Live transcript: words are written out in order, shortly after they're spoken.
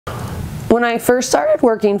When I first started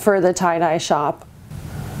working for the tie-dye shop,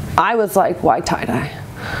 I was like, why tie-dye?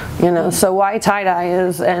 You know, so why tie-dye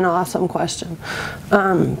is an awesome question.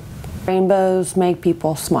 Rainbows make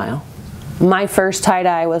people smile. My first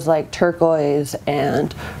tie-dye was like turquoise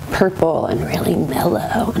and purple and really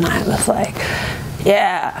mellow, and I was like,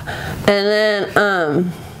 yeah. And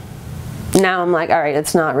then now I'm like, all right,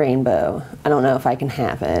 it's not rainbow. I don't know if I can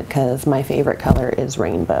have it because my favorite color is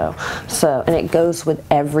rainbow. So, and it goes with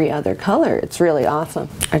every other color. It's really awesome.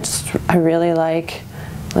 I really like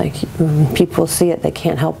when people see it, they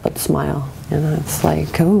can't help but smile. You know, it's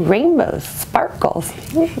like, oh, rainbows, sparkles.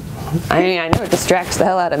 I mean, I know it distracts the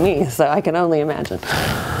hell out of me, so I can only imagine.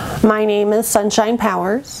 My name is Sunshine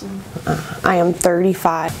Powers. I am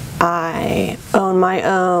 35. I own my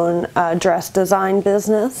own dress design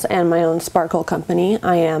business and my own sparkle company.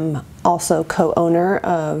 I am also co-owner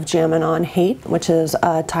of Jammin' on Haight, which is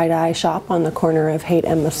a tie-dye shop on the corner of Haight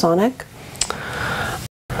and Masonic.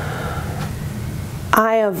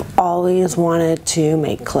 I have always wanted to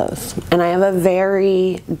make clothes, and I have a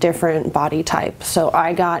very different body type. So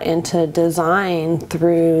I got into design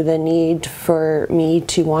through the need for me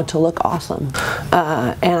to want to look awesome.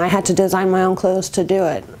 And I had to design my own clothes to do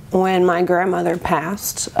it. When my grandmother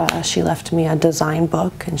passed, she left me a design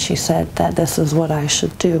book, and she said that this is what I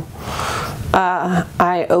should do.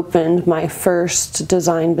 I opened my first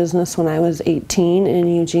design business when I was 18 in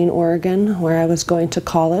Eugene, Oregon, where I was going to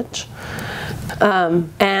college.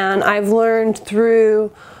 And I've learned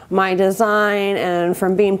through my design and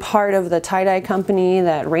from being part of the tie-dye company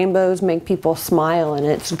that rainbows make people smile, and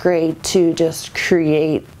it's great to just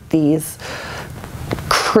create these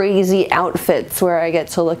crazy outfits where I get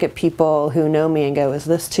to look at people who know me and go, is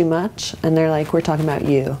this too much? And they're like, we're talking about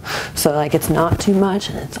you. So like, it's not too much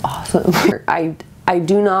and it's awesome. I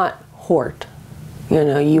do not hoard. You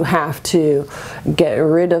know, you have to get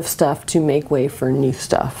rid of stuff to make way for new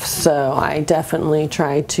stuff. So I definitely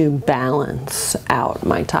try to balance out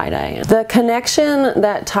my tie-dye. The connection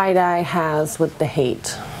that tie-dye has with the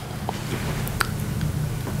Haight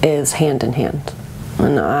is hand in hand.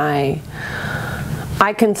 And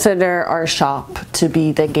I consider our shop to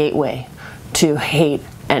be the gateway to Haight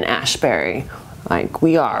and Ashbury. Like,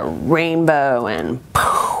 we are rainbow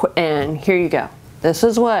and here you go. This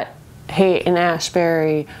is what Haight and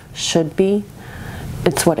Ashbury should be.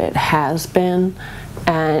 It's what it has been,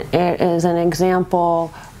 and it is an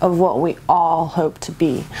example of what we all hope to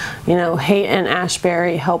be. You know, Haight and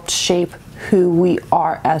Ashbury helped shape who we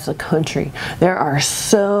are as a country. There are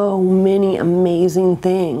so many amazing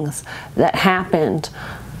things that happened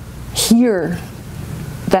here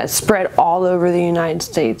that spread all over the United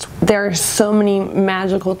States. There are so many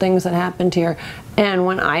magical things that happened here. And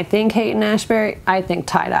when I think Haight and Ashbury, I think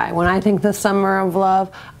tie-dye. When I think the Summer of Love,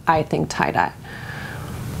 I think tie-dye.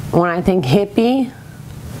 When I think hippie,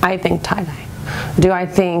 I think tie-dye. Do I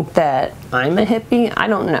think that I'm a hippie? I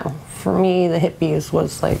don't know. For me, the hippies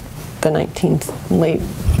was like the late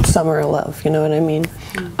Summer of Love, you know what I mean?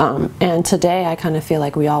 And today I kind of feel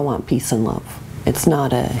like we all want peace and love. It's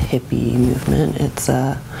not a hippie movement, it's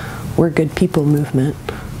a we're good people movement.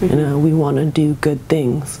 You know, we want to do good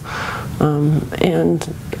things.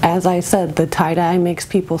 And as I said, the tie-dye makes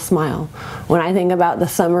people smile. When I think about the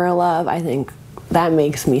Summer of Love, I think that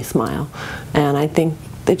makes me smile. And I think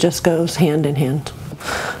it just goes hand in hand.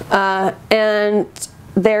 And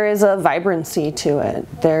there is a vibrancy to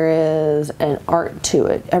it. There is an art to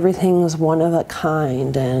it. Everything's one of a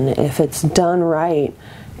kind, and if it's done right,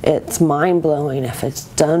 it's mind-blowing. If it's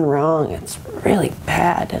done wrong, it's really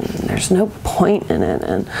bad, and there's no point in it.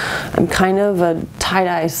 And I'm kind of a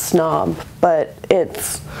tie-dye snob, but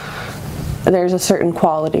there's a certain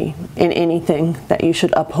quality in anything that you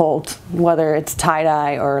should uphold, whether it's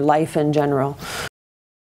tie-dye or life in general.